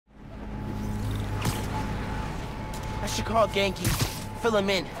should call Genki. Fill him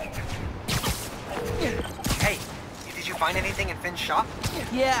in. Hey, did you find anything in Finn's shop?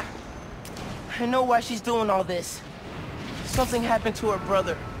 Yeah. I know why she's doing all this. Something happened to her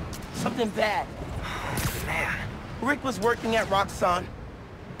brother. Something bad. Man. Rick was working at Roxxon.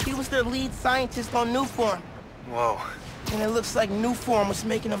 He was their lead scientist on Newform. Whoa. And it looks like Newform was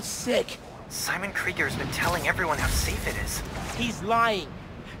making him sick. Simon Krieger's been telling everyone how safe it is. He's lying.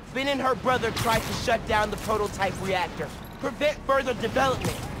 Finn and her brother tried to shut down the prototype reactor. Prevent further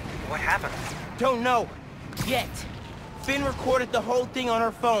development. What happened? Don't know. Yet. Finn recorded the whole thing on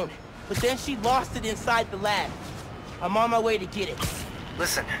her phone. But then she lost it inside the lab. I'm on my way to get it.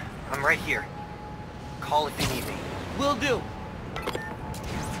 Listen, I'm right here. Call if you need me. Will do.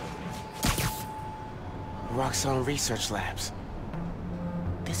 Roxxon Research Labs.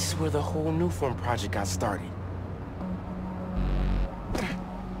 This is where the whole Newform project got started.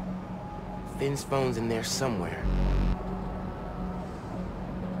 Finn's phone's in there somewhere.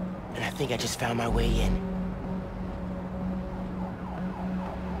 And I think I just found my way in.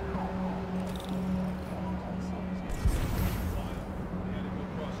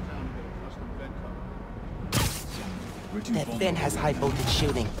 That Finn has high voltage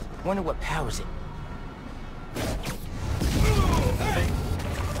shielding. Wonder what powers it. Hey!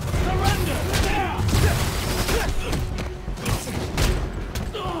 Surrender! Now!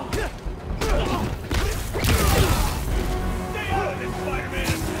 Stay out of this,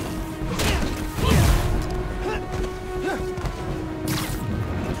 Spider-Man!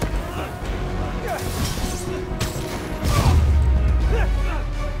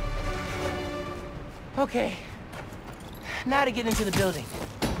 Okay. Now to get into the building.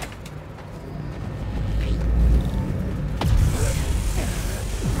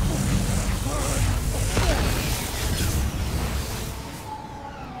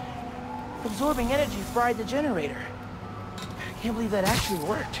 Absorbing energy fried the generator. I can't believe that actually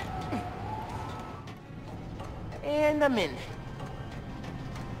worked. And I'm in.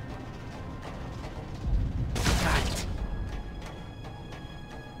 Got it.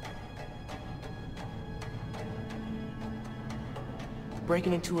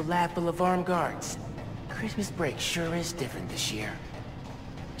 Breaking into a lab full of armed guards. Christmas break sure is different this year.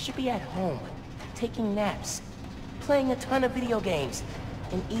 I should be at home, taking naps, playing a ton of video games,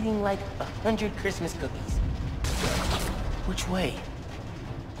 and eating like 100 Christmas cookies. Which way?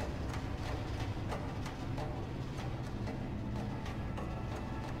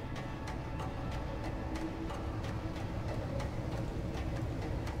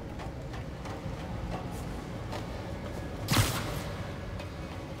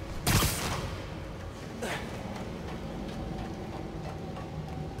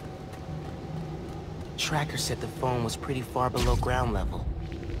 Tracker said the phone was pretty far below ground level.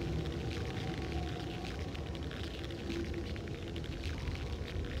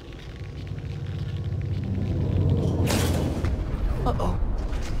 Uh-oh.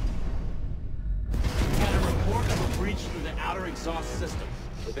 Got a report of a breach through the outer exhaust system.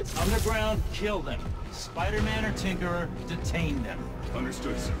 If it's underground, kill them. Spider-Man or Tinkerer, detain them.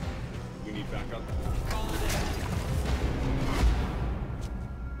 Understood, sir. We need backup.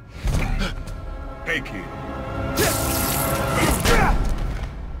 Hey, kid.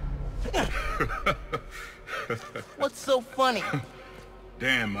 What's so funny?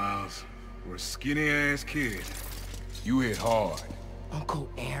 Damn, Miles. We're a skinny-ass kid. You hit hard. Uncle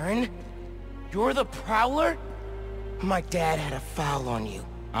Aaron? You're the Prowler? My dad had a foul on you.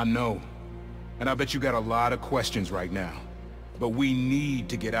 I know. And I bet you got a lot of questions right now. But we need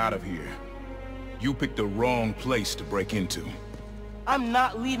to get out of here. You picked the wrong place to break into. I'm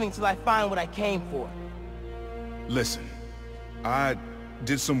not leaving till I find what I came for. Listen, I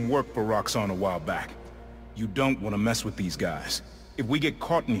did some work for Roxxon a while back. You don't want to mess with these guys. If we get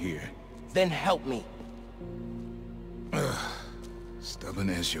caught in here... Then help me.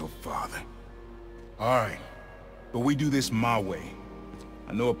 Stubborn as your father. Alright, but we do this my way.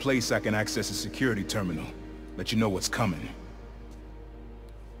 I know a place I can access a security terminal. Let you know what's coming.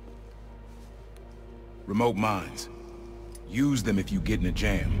 Remote mines. Use them if you get in a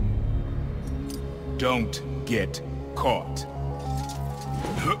jam. Don't get caught.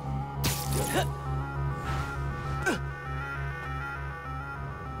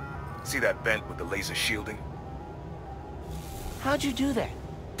 See that vent with the laser shielding? How'd you do that?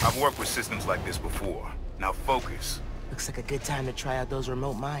 I've worked with systems like this before. Now focus. Looks like a good time to try out those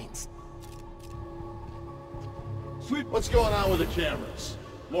remote mines. Sweet, what's going on with the cameras?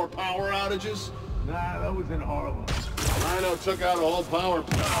 More power outages? Nah, that was in Harlem. Rhino took out all power.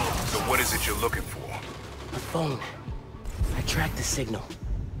 So what is it you're looking for? The phone. I tracked the signal.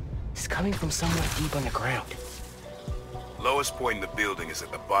 It's coming from somewhere deep underground. Lowest point in the building is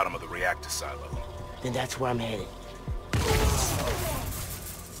at the bottom of the reactor silo. Then that's where I'm headed.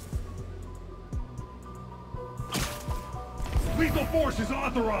 Lethal force is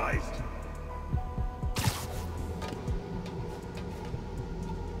authorized!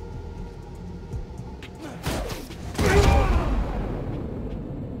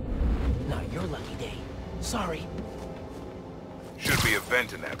 Not your lucky day. Sorry. Should be a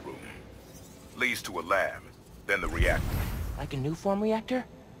vent in that room. Leads to a lab, then the reactor. Like a new form reactor?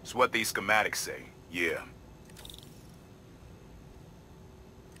 It's what these schematics say, yeah.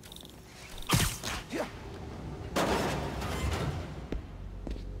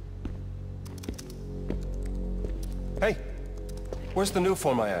 Hey, where's the new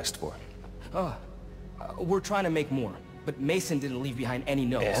form I asked for? We're trying to make more, but Mason didn't leave behind any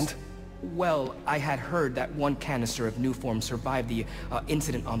notes. And? Well, I had heard that one canister of new form survived the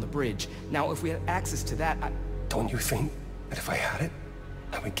incident on the bridge. Now, if we had access to that, Don't you think that if I had it,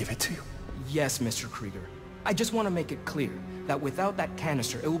 I would give it to you? Yes, Mr. Krieger. I just want to make it clear that without that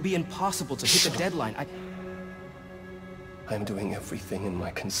canister, it will be impossible to hit the deadline. I'm doing everything in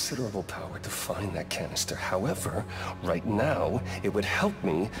my considerable power to find that canister. However, right now, it would help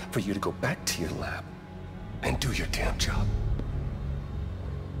me for you to go back to your lab and do your damn job.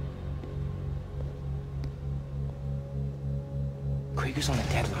 Krieger's on a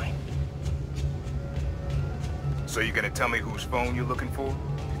deadline. So you gonna tell me whose phone you're looking for?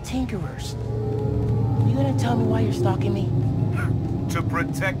 Tinkerers. You gonna tell me why you're stalking me? To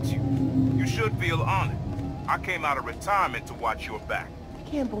protect you. You should feel honored. I came out of retirement to watch your back. I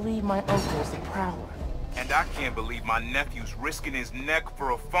can't believe my uncle's the prowler. And I can't believe my nephew's risking his neck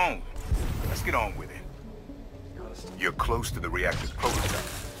for a phone. Let's get on with it. You're close to the reactor's prototype.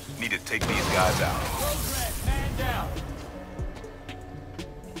 Need to take these guys out. Progress, man down.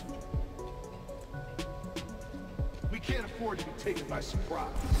 We can't afford to be taken by surprise.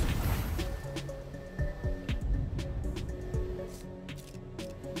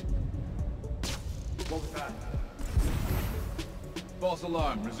 What was that? False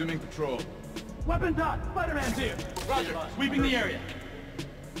alarm. Resuming patrol. Weapon dot! Spider-Man's here! Roger. Sweeping the area.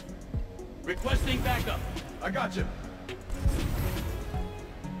 Requesting backup. I got you.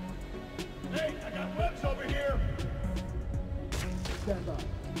 Hey, I got webs over here! Stand by.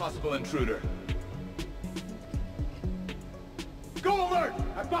 Possible intruder. Go alert!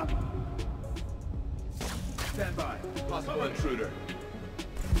 I got... Stand by. Possible intruder.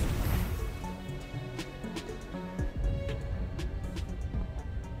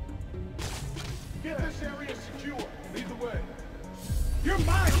 Get this area secure. Lead the way. You're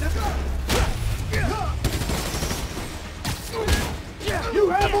mine! You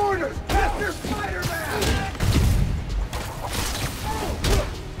have orders! Master Spider-Man!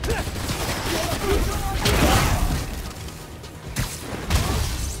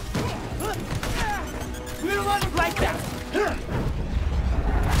 We don't want it like that!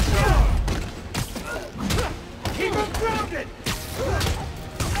 Keep him grounded!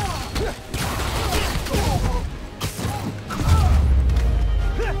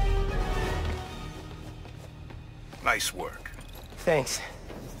 Nice work. Thanks.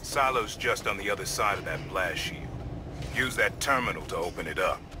 Silo's just on the other side of that blast shield. Use that terminal to open it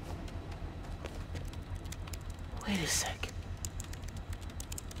up. Wait a sec.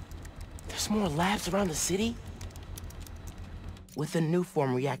 There's more labs around the city? With a new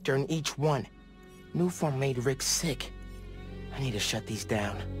form reactor in each one. New form made Rick sick. I need to shut these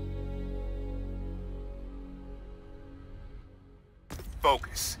down.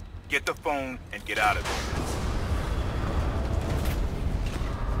 Focus. Get the phone and get out of there.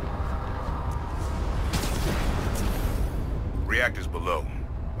 Reactors below.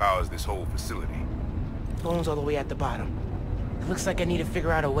 Powers this whole facility. Phone's all the way at the bottom. It looks like I need to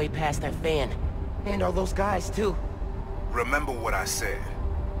figure out a way past that fan. And all those guys, too. Remember what I said.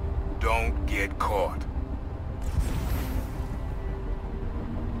 Don't get caught.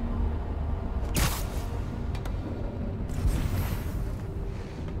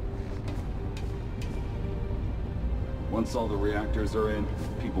 Once all the reactors are in,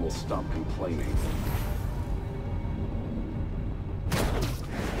 people will stop complaining.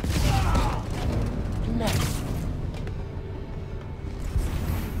 Next.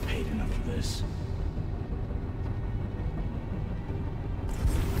 Paid enough for this.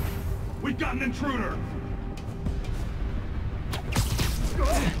 We've got an intruder!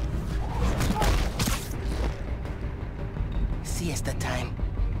 Siesta time.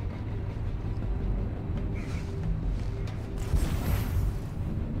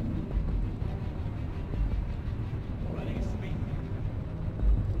 Running at speed.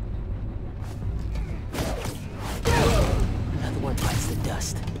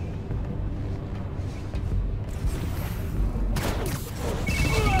 dust.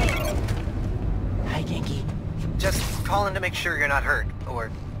 Hi, Genki. Just calling to make sure you're not hurt, or,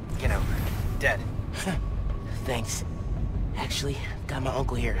 you know, dead. Thanks. Actually, got my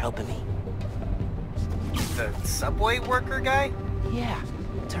uncle here helping me. The subway worker guy? Yeah,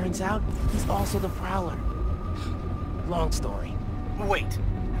 turns out he's also the Prowler. Long story. Wait,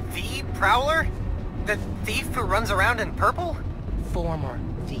 the Prowler? The thief who runs around in purple? Former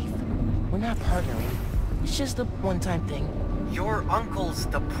thief. We're not partnering. It's just a one-time thing. Your uncle's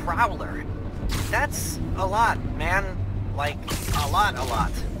the Prowler. That's a lot, man. Like, a lot. I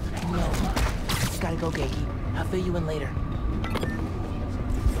know. Gotta go, Genki. I'll fill you in later.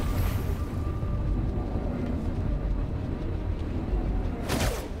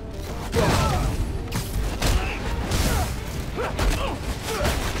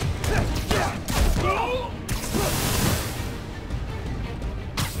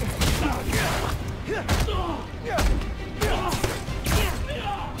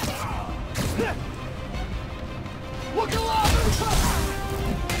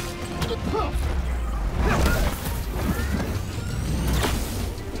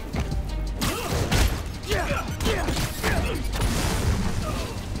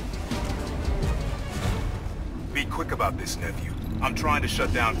 Be quick about this, nephew. I'm trying to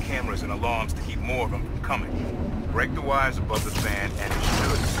shut down cameras and alarms to keep more of them from coming. Break the wires above the fan and it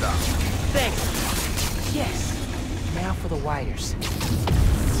should stop. Thanks. Yes. Now for the wires.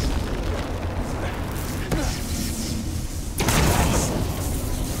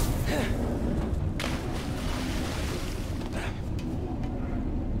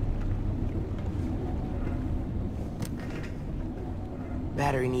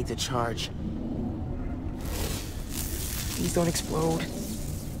 Battery needs a charge. Please don't explode.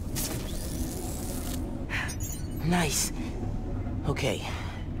 Nice. Okay.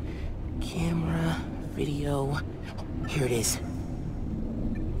 Camera, video. Here it is.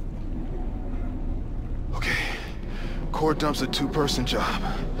 Okay. Core dump's a two-person job.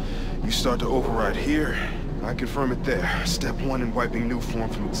 You start to override here, I confirm it there. Step 1 in wiping new form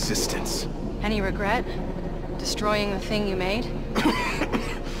from existence. Any regret? Destroying the thing you made?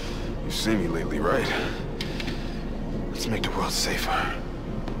 You've seen me lately, right? Let's make the world safer.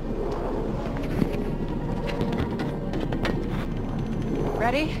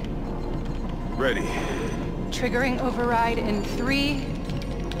 Ready? Ready. Triggering override in 3,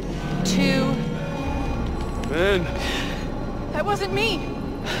 2... Ben! That wasn't me!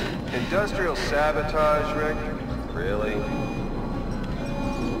 Industrial sabotage, Rick? Really?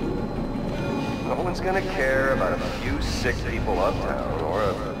 No one's gonna care about a few sick people uptown or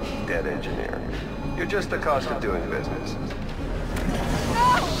a dead engineer. You're just the cost of doing business.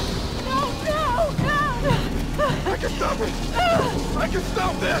 No! No, no, no! I can stop it! I can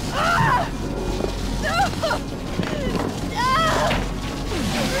stop this! No! No!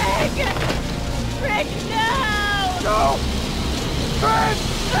 Rick! Rick, no! No! Ben!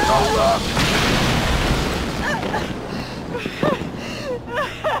 Don't look!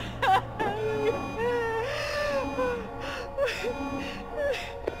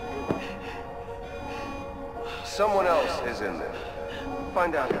 Someone else is in there.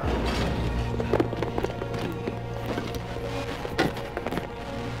 Find out how.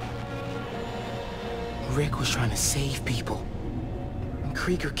 Rick was trying to save people. And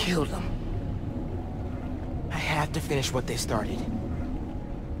Krieger killed them. I have to finish what they started.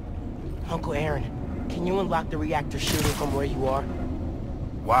 Uncle Aaron, can you unlock the reactor shooter from where you are?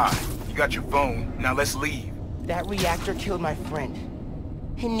 Why? You got your phone. Now let's leave. That reactor killed my friend.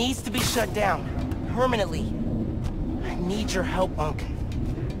 It needs to be shut down. Permanently. I need your help, Unc.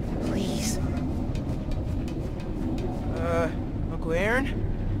 Please. Uncle Aaron?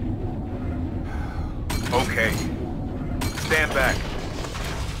 Okay. Stand back.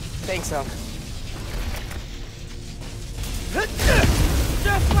 Thanks, Unc.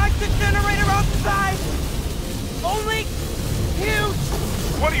 Just like the generator outside! Only huge!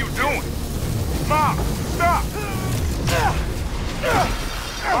 What are you doing? Mom, stop!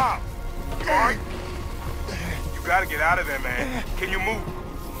 Mom! Alright? You gotta get out of there, man. Can you move?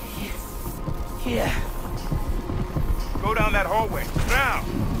 Yeah. Go down that hallway. Now!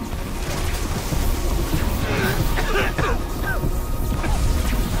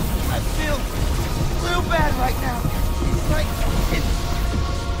 I feel real bad right now. It's like it's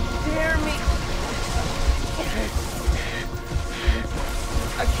tearing me.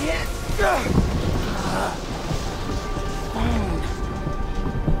 I can't.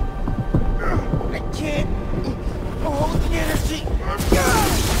 I can't hold the energy.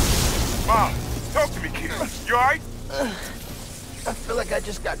 Mom, talk to me, kid. You alright? I feel like I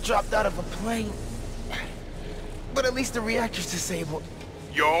just got dropped out of a plane. But at least the reactor's disabled.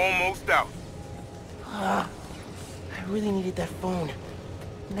 You're almost out. I really needed that phone.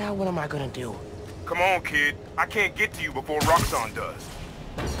 Now what am I gonna do? Come on, kid. I can't get to you before Roxxon does.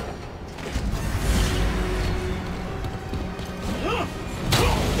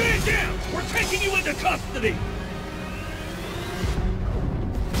 Stand down! We're taking you into custody!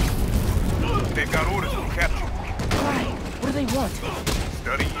 They've got orders to capture you. Why? What do they want?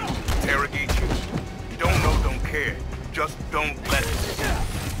 Study you, interrogate you. Don't know, don't care. Just don't let it.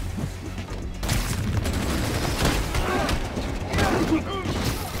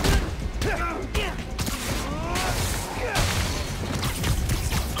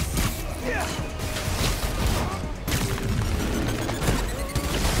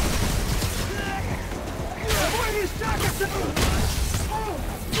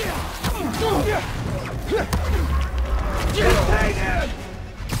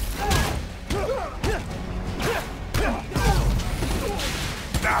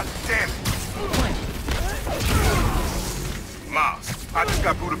 God damn it! Miles, I just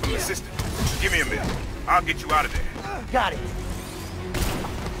got booted from the system. Give me a minute. I'll get you out of there. Got it.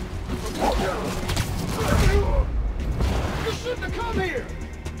 You shouldn't have come here!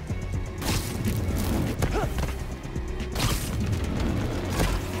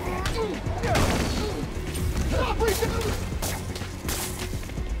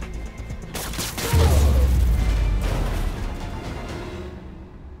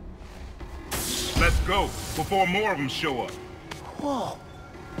 Let's go, before more of them show up. Whoa.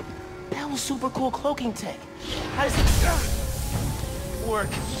 That was super cool cloaking tech. How does it work?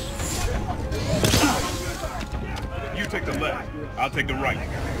 You take the left, I'll take the right.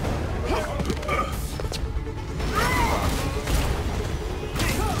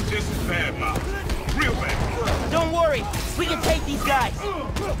 This is bad, Miles. Real bad. Don't worry. We can take these guys. Oh,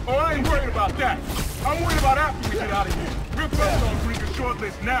 I ain't worried about that. I'm worried about after we get out of here. We're both on Greeker's short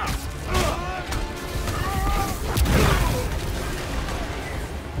list now.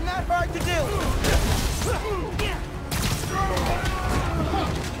 Not hard to do.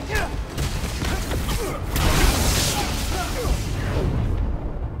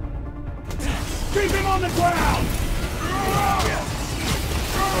 Keep him on the ground!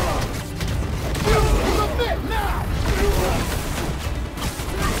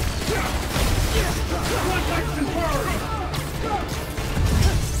 Contact confirmed!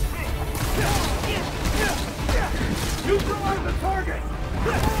 Neutralize the target!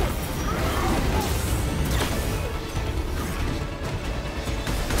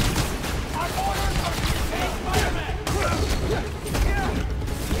 Our orders are to take Spider-Man!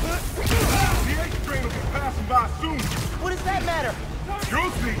 The H-train will be passing by soon. What does that matter?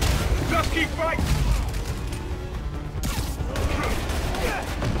 You'll see. Just keep fighting.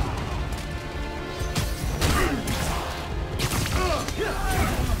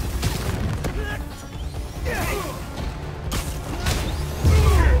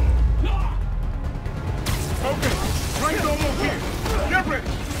 Okay, train's almost here. Get ready.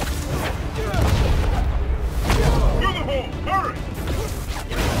 Through the hole. Hurry.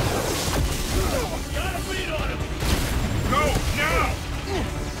 Got a beat on him! Go, now!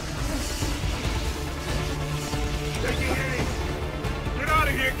 Taking aim! Get out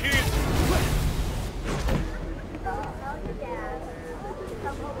of here, kids!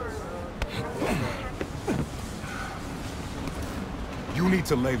 You need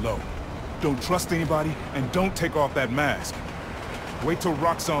to lay low. Don't trust anybody, and don't take off that mask. Wait till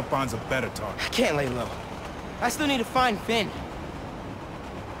Roxxon finds a better target. I can't lay low. I still need to find Finn.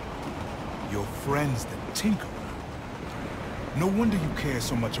 Your friend's the Tinkerer. No wonder you care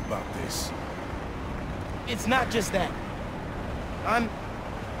so much about this. It's not just that.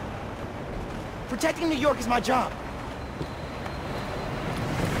 Protecting New York is my job.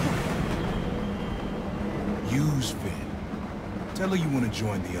 Use Finn. Tell her you want to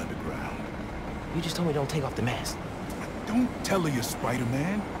join the Underground. You just told me don't take off the mask. Don't tell her you're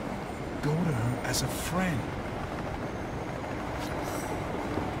Spider-Man. Go to her as a friend.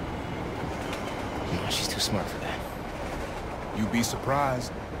 No, she's too smart for that. You'd be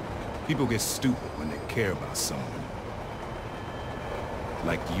surprised. People get stupid when they care about someone.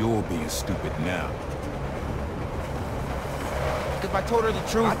 Like you're being stupid now. If I told her the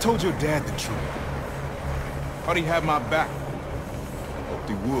truth... I told your dad the truth. Thought he had my back. Hoped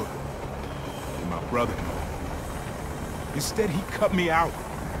he would. And my brother knew. Instead, he cut me out.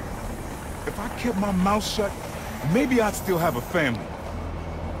 If I kept my mouth shut, maybe I'd still have a family.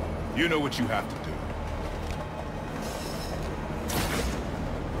 You know what you have to do.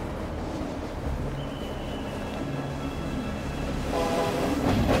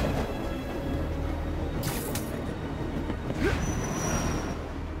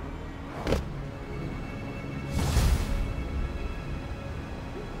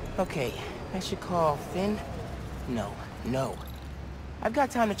 Okay, I should call Finn? No. I've got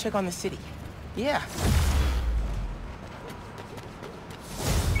time to check on the city. Yeah.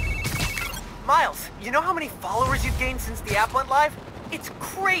 Miles, you know how many followers you've gained since the app went live? It's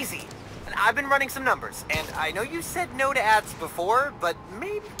crazy! And I've been running some numbers, and I know you said no to ads before, but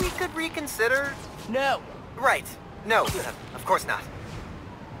maybe we could reconsider... No. Right. No, of course not.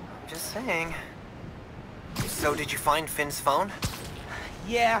 I'm just saying. So did you find Finn's phone?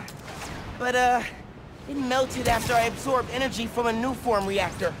 Yeah, but it melted after I absorbed energy from a new form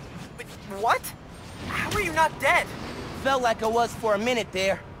reactor. Wait, what? How are you not dead? Felt like I was for a minute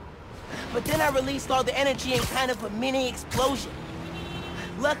there. But then I released all the energy in kind of a mini explosion.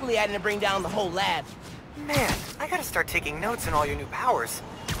 Luckily, I didn't bring down the whole lab. Man, I gotta start taking notes on all your new powers.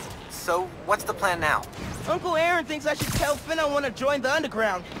 So, what's the plan now? Uncle Aaron thinks I should tell Finn I want to join the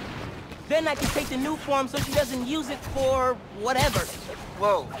underground. Then I can take the new form so she doesn't use it for... whatever.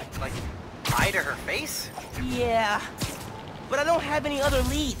 Whoa, like, lie to her face? Yeah, but I don't have any other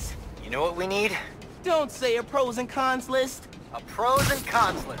leads. You know what we need? Don't say a pros and cons list. A pros and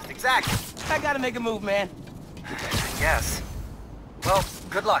cons list, exactly. I gotta make a move, man. I guess. Well,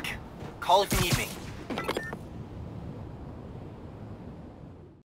 good luck. Call if you need me.